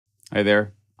Hi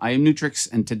there, I am Nu-Trix,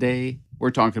 and today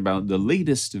we're talking about the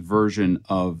latest version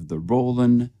of the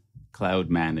Roland Cloud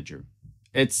Manager.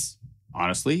 It's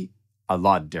honestly a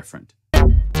lot different.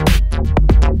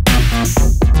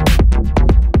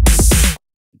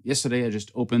 Yesterday, I just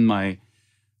opened my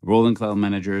Roland Cloud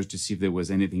Manager to see if there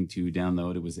was anything to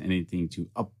download, it was anything to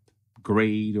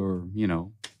upgrade or,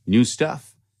 new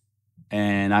stuff.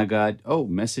 And I got,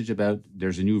 message about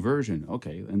there's a new version.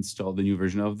 Okay, install the new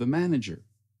version of the manager.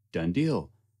 Done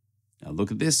deal. Now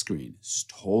look at this screen. It's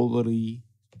totally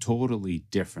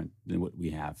different than what we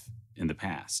have in the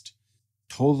past.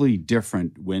 Totally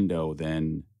different window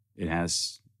than it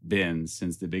has been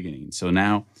since the beginning. So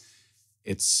now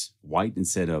it's white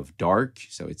instead of dark,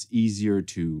 so it's easier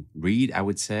to read, I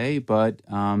would say, but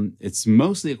it's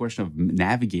mostly a question of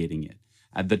navigating it.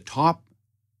 At the top,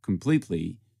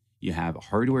 completely, you have a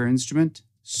hardware instrument,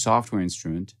 software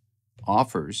instrument,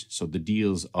 offers, so the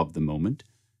deals of the moment,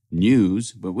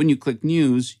 news, but when you click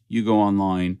news, you go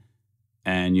online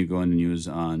and you go in the news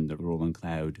on the Roland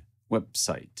Cloud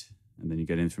website, and then you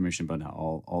get information about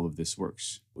how all of this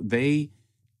works. They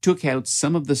took out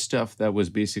some of the stuff that was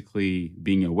basically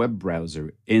being a web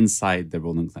browser inside the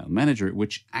Roland Cloud Manager,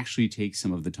 which actually takes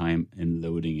some of the time in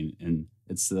loading and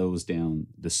it slows down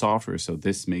the software. So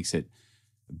this makes it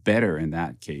better in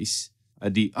that case.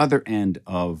 At the other end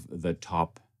of the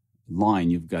top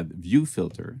line, you've got view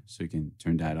filter, so you can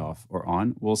turn that off or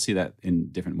on. We'll see that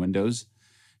in different windows.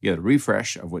 You got a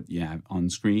refresh of what you have on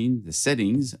screen, the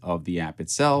settings of the app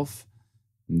itself,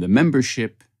 the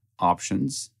membership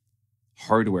options,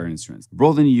 hardware instruments.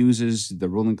 Roland uses the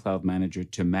Roland Cloud Manager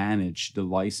to manage the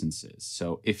licenses.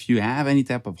 So if you have any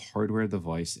type of hardware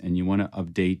device and you want to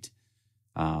update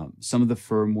some of the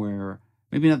firmware,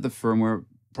 maybe not the firmware,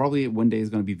 probably one day is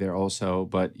going to be there also,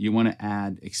 but you want to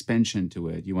add expansion to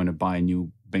it. You want to buy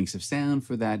new banks of sound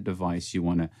for that device. You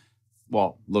want to,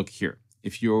 well, look here.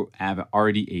 If you have an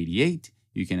RD88,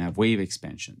 you can have wave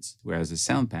expansions. Whereas a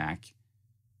sound pack,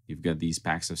 you've got these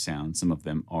packs of sound. Some of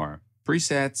them are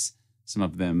presets. Some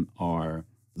of them are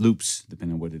loops,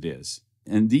 depending on what it is.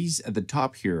 And these at the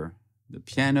top here, the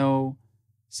piano,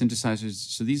 synthesizers.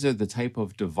 So these are the type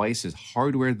of devices,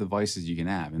 hardware devices you can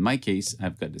have. In my case,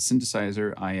 I've got the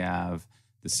synthesizer. I have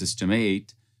the System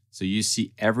 8. So you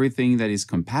see everything that is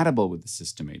compatible with the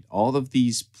System 8. All of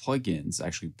these plugins,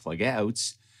 actually plug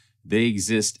outs, they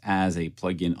exist as a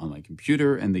plugin on my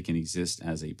computer, and they can exist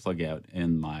as a plug out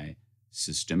in my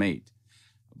System 8.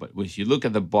 But if you look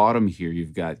at the bottom here,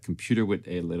 you've got computer with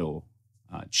a little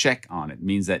check on it.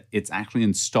 Means that it's actually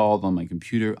installed on my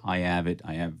computer. I have it.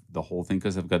 I have the whole thing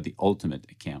because I've got the Ultimate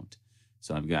account.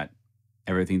 So I've got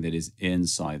everything that is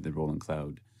inside the Roland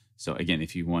Cloud. So again,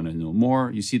 if you want to know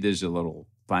more, you see there's a little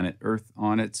planet Earth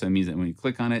on it. So it means that when you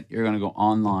click on it, you're going to go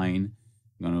online,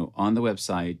 you're going to go on the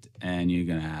website, and you're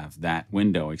going to have that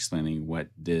window explaining what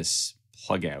this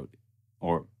plug out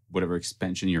or whatever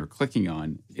expansion you're clicking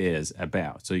on is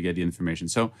about. So you get the information.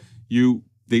 So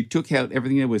they took out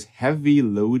everything that was heavy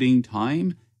loading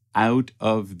time out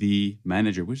of the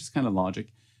manager, which is kind of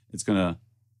logic. It's going to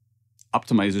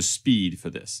optimize the speed for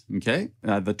this, okay?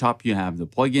 At the top, you have the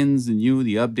plugins, the new,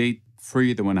 the update,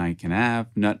 free, the one I can have,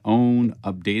 not own,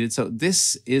 updated. So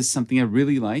this is something I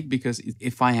really like because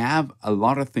if I have a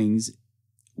lot of things,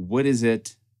 what is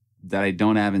it that I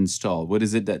don't have installed? What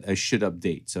is it that I should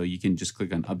update? So you can just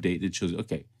click on update. It shows,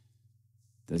 okay,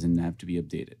 doesn't have to be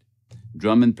updated.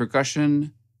 Drum and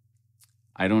percussion.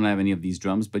 I don't have any of these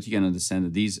drums, but you can understand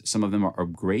that these, some of them are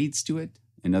upgrades to it,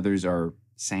 and others are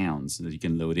sounds that you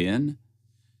can load in.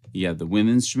 You have the wind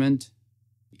instrument,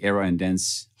 Era and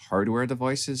Dance hardware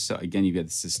devices. So again, you get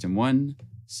the System 1,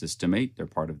 System 8. They're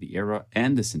part of the Era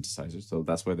and the synthesizer. So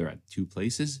that's why they're at two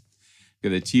places. You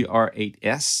got the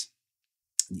TR8S,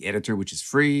 the editor, which is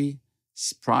free.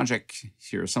 Project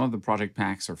here, some of the project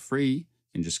packs are free.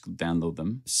 You can just download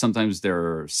them. Sometimes there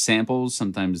are samples,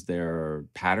 sometimes there are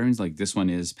patterns, like this one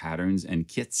is patterns and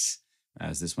kits,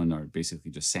 as this one are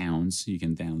basically just sounds you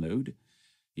can download.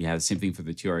 You have the same thing for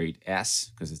the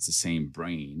TR8S because it's the same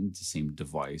brain, it's the same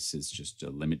device. It's just a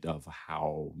limit of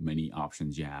how many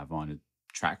options you have on it,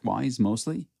 track-wise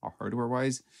mostly, or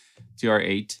hardware-wise.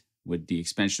 TR8 with the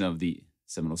expansion of the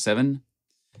 707,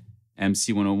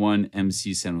 MC101,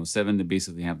 MC707, they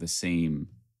basically have the same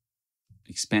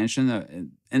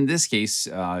expansion. In this case,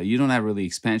 you don't have really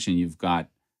expansion. You've got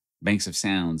banks of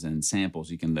sounds and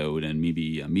samples you can load and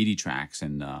maybe MIDI tracks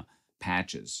and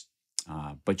patches.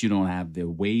 But you don't have the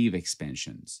wave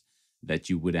expansions that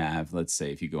you would have, let's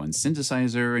say, if you go on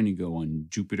synthesizer and you go on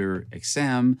Jupiter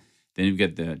XM, then you've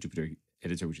got the Jupiter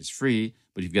editor, which is free,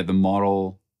 but you've got the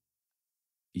model,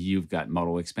 you've got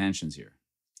model expansions here.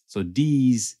 So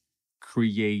these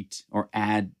create or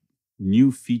add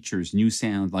new features, new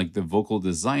sound, like the vocal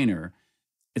designer.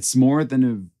 It's more than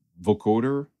a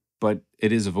vocoder, but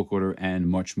it is a vocoder and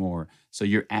much more. So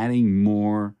you're adding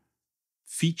more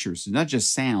features, not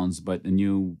just sounds, but a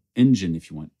new engine, if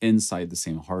you want, inside the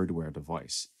same hardware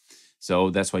device.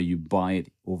 So that's why you buy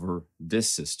it over this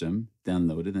system,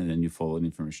 download it, and then you follow the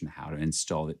information how to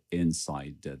install it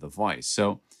inside the device.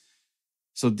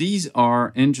 So these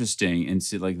are interesting. And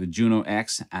see, like the Juno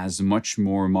X has much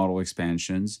more model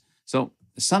expansions. So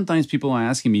sometimes people are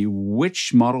asking me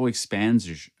which model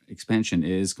expansion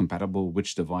is compatible with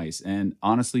which device. And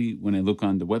honestly, when I look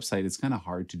on the website, it's kind of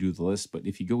hard to do the list. But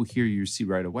if you go here, you see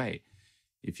right away.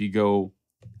 If you go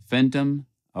Phantom,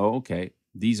 oh, okay,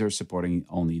 these are supporting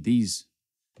only these.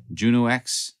 Juno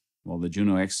X, well, the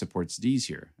Juno X supports these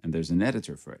here, and there's an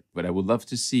editor for it. But I would love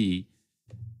to see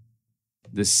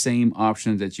the same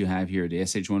options that you have here, the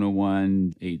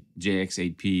SH101,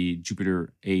 JX8P,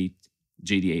 Jupiter 8,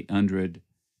 JD800.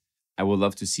 I would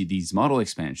love to see these model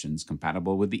expansions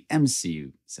compatible with the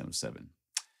MC707.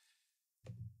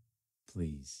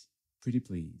 Please, pretty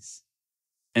please.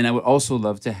 And I would also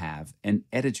love to have an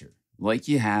editor. Like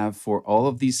you have for all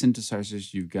of these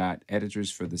synthesizers, you've got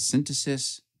editors for the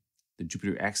synthesis, the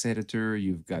Jupiter X editor,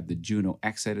 you've got the Juno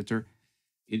X editor.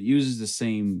 It uses the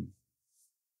same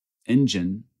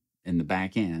engine in the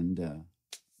back end,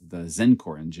 the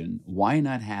Zencore engine. Why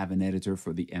not have an editor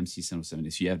for the MC707?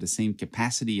 If you have the same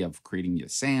capacity of creating your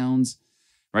sounds,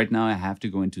 right now I have to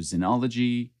go into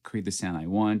Zenology, create the sound I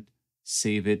want,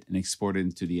 save it, and export it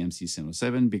into the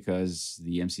MC707 because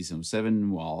the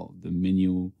MC707, while the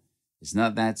menu is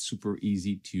not that super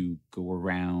easy to go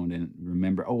around and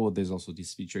remember, oh, there's also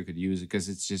this feature I could use because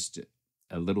it's just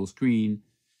a little screen.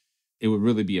 It would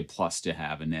really be a plus to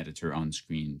have an editor on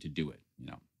screen to do it, you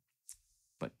know.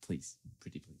 But please,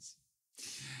 pretty please.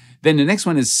 Then the next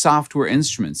one is software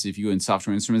instruments. If you go in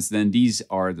software instruments, then these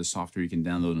are the software you can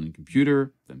download on the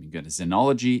computer. Then you've got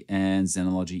Zenology and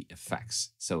Zenology Effects.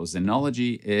 So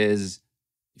Zenology is,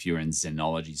 if you're in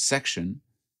Zenology section,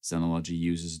 Zenology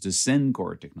uses the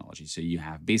Zencore technology. So you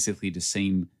have basically the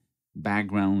same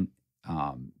background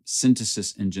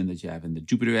synthesis engine that you have in the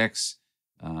Jupiter X,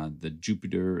 the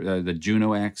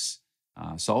Juno X.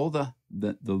 So all the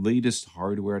latest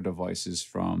hardware devices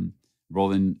from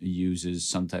Roland uses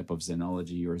some type of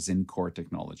Zenology or Zencore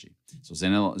technology. So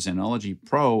Zenology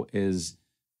Pro is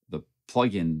the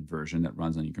plug-in version that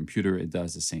runs on your computer. It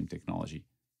does the same technology.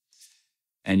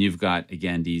 And you've got,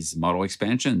 again, these model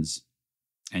expansions.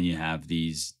 And you have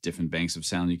these different banks of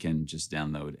sound you can just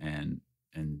download and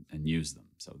use them.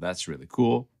 So that's really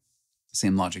cool.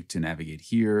 Same logic to navigate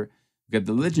here. We've got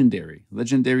the legendary.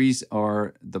 Legendaries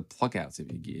are the plugouts. If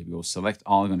you go select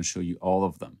all, I'm going to show you all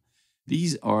of them.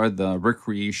 These are the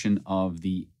recreation of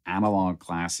the analog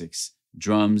classics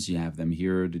drums. You have them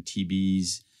here, the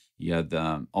TBs. You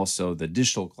have also the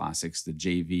digital classics, the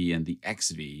JV and the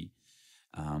XV.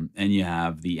 And you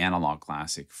have the analog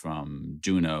classic from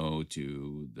Juno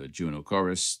to the Juno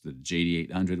Chorus, the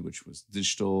JD800, which was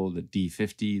digital, the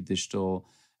D50 digital,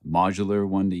 modular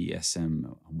one, the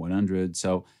SM100.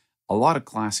 So a lot of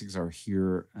classics are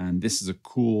here, and this is a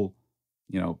cool,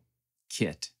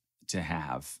 kit to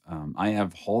have. I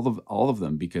have all of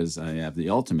them because I have the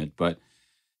Ultimate. But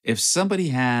if somebody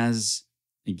has,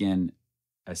 again,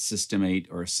 a System 8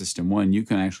 or a System 1, you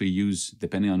can actually use,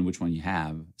 depending on which one you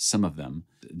have, some of them,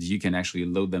 you can actually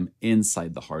load them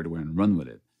inside the hardware and run with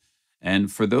it.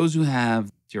 And for those who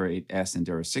have TR8S and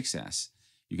TR6S,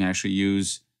 you can actually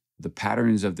use the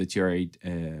patterns of the TR8,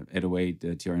 808,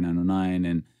 the TR909,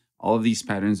 and all of these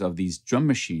patterns of these drum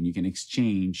machine, you can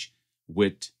exchange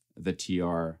with the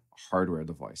TR hardware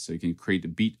device. So you can create a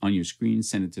beat on your screen,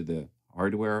 send it to the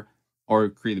hardware, or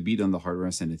create a beat on the hardware,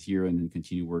 send it here, and then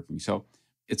continue working. So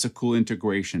it's a cool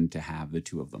integration to have the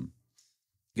two of them.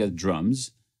 You got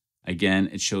drums. Again,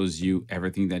 it shows you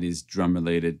everything that is drum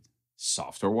related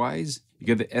software-wise. You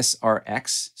got the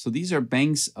SRX. So these are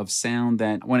banks of sound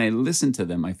that when I listen to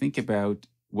them, I think about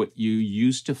what you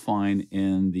used to find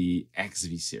in the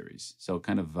XV series. So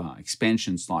kind of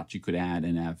expansion slot you could add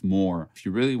and have more. If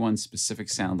you really want specific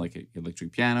sound like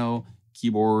electric piano,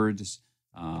 keyboards,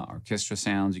 orchestra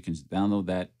sounds, you can just download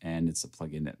that, and it's a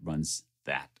plugin that runs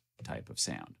that type of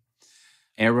sound.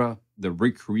 Era, the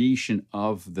recreation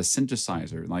of the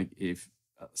synthesizer. Like if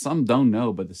some don't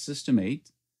know, but the System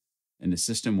 8 and the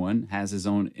System 1 has its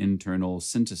own internal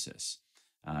synthesis.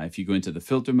 If you go into the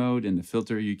filter mode, in the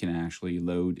filter, you can actually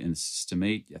load in System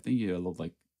 8. I think you load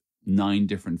like 9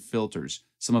 different filters.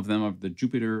 Some of them are the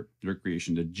Jupiter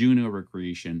recreation, the Juno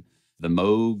recreation, the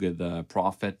Moog, the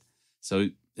Prophet. So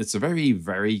it's a very,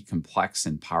 very complex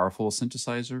and powerful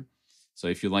synthesizer. So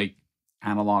if you like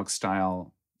analog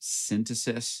style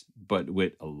synthesis, but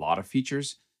with a lot of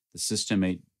features, the System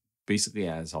 8 basically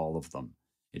has all of them.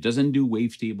 It doesn't do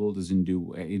wavetable,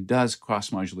 it does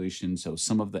cross modulation. So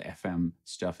some of the FM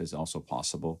stuff is also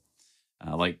possible,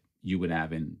 like you would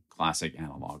have in classic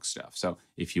analog stuff. So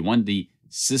if you want the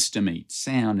System 8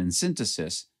 sound and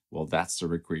synthesis, well, that's the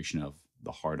recreation of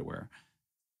the hardware.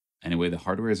 Anyway, the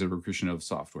hardware is a recreation of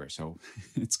software. So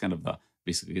it's kind of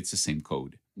basically it's the same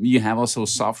code. You have also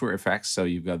software effects. So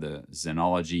you've got the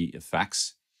Xenology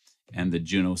effects and the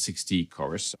Juno 60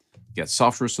 chorus. You got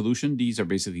software solution. These are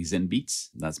basically Zen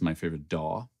Beats. That's my favorite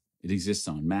DAW. It exists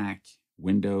on Mac,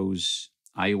 Windows,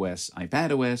 iOS,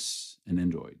 iPadOS, and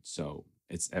Android. So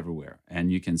it's everywhere.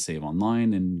 And you can save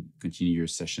online and continue your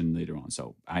session later on.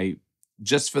 So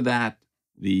just for that,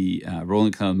 the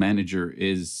Roland Cloud Manager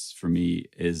for me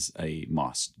is a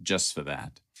must, just for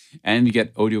that. And you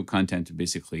get audio content,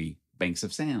 basically banks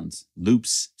of sounds,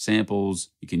 loops, samples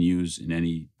you can use in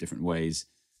any different ways.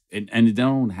 And they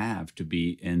don't have to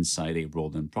be inside a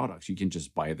Roland product. You can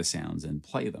just buy the sounds and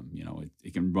play them. You know,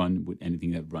 it can run with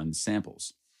anything that runs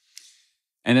samples.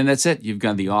 And then that's it. You've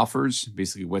got the offers,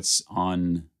 basically what's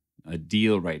on a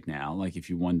deal right now. Like if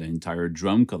you want the entire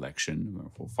drum collection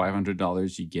for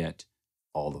 $500, you get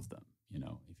all of them. You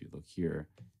know, if you look here,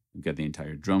 you've got the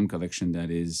entire drum collection that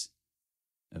is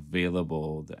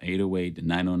available, the 808, the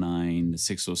 909, the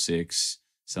 606,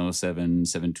 707,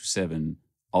 727,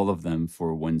 all of them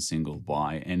for one single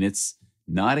buy. And it's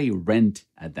not a rent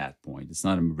at that point. It's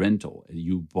not a rental.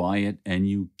 You buy it and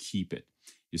you keep it.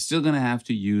 You're still going to have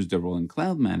to use the Roland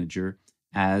Cloud Manager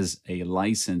as a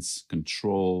license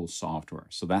control software.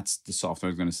 So that's the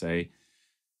software is going to say,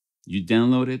 you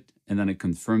download it, and then I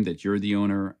confirm that you're the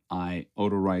owner. I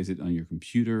authorize it on your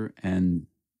computer, and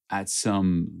at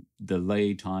some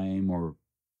delay time or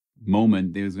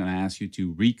moment, they're going to ask you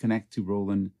to reconnect to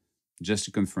Roland just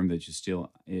to confirm that you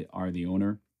still are the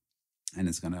owner. And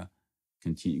it's going to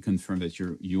confirm that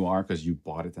you are, because you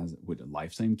bought it with a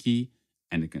lifetime key,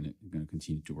 and it's going to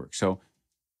continue to work. So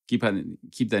keep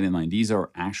that in mind. These are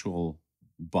actual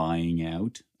buying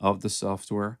out of the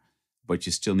software, but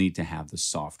you still need to have the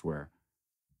software,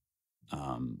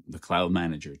 the Cloud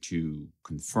Manager, to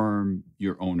confirm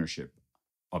your ownership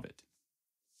of it.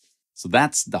 So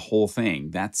that's the whole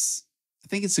thing. I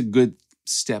think it's a good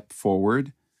step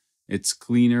forward. It's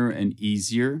cleaner and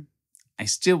easier. I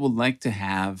still would like to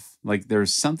have, like,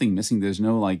 there's something missing. There's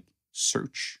no like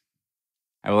search.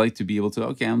 I would like to be able to,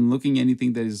 okay, I'm looking at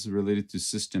anything that is related to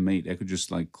System 8. I could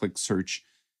just like click search,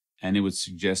 and it would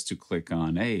suggest to click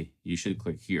on, hey, you should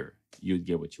click here. You'd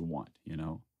get what you want, you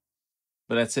know?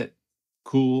 But that's it.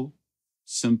 Cool,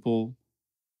 simple.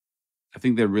 I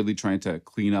think they're really trying to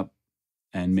clean up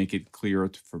and make it clearer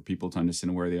for people to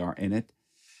understand where they are in it.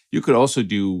 You could also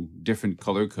do different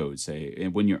color codes. Say,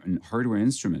 when you're an hardware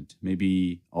instrument,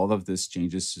 maybe all of this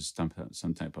changes to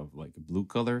some type of like a blue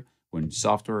color. When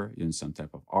software, you're in some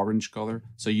type of orange color.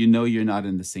 So you know you're not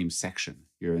in the same section.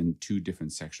 You're in two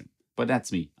different sections. But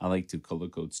that's me. I like to color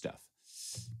code stuff.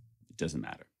 It doesn't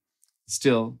matter.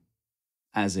 Still,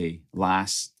 as a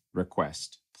last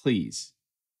request, please,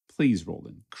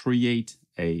 Roland, create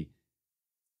a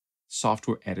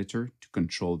software editor to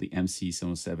control the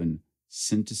MC707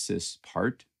 synthesis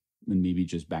part, and maybe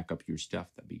just back up your stuff.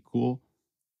 That'd be cool.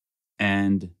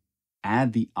 And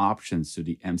add the options to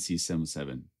the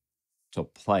MC707 to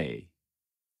play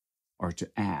or to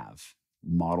have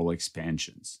model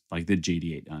expansions like the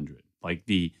JD800, like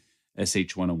the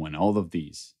SH101, all of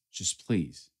these. Just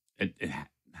please.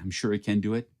 I'm sure it can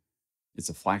do it. It's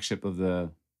a flagship of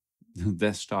the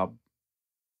desktop.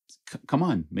 Come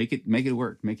on, make it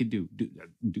work. Make it do,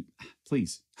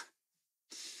 please.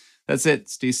 That's it.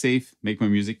 Stay safe. Make more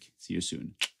music. See you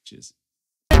soon. Cheers.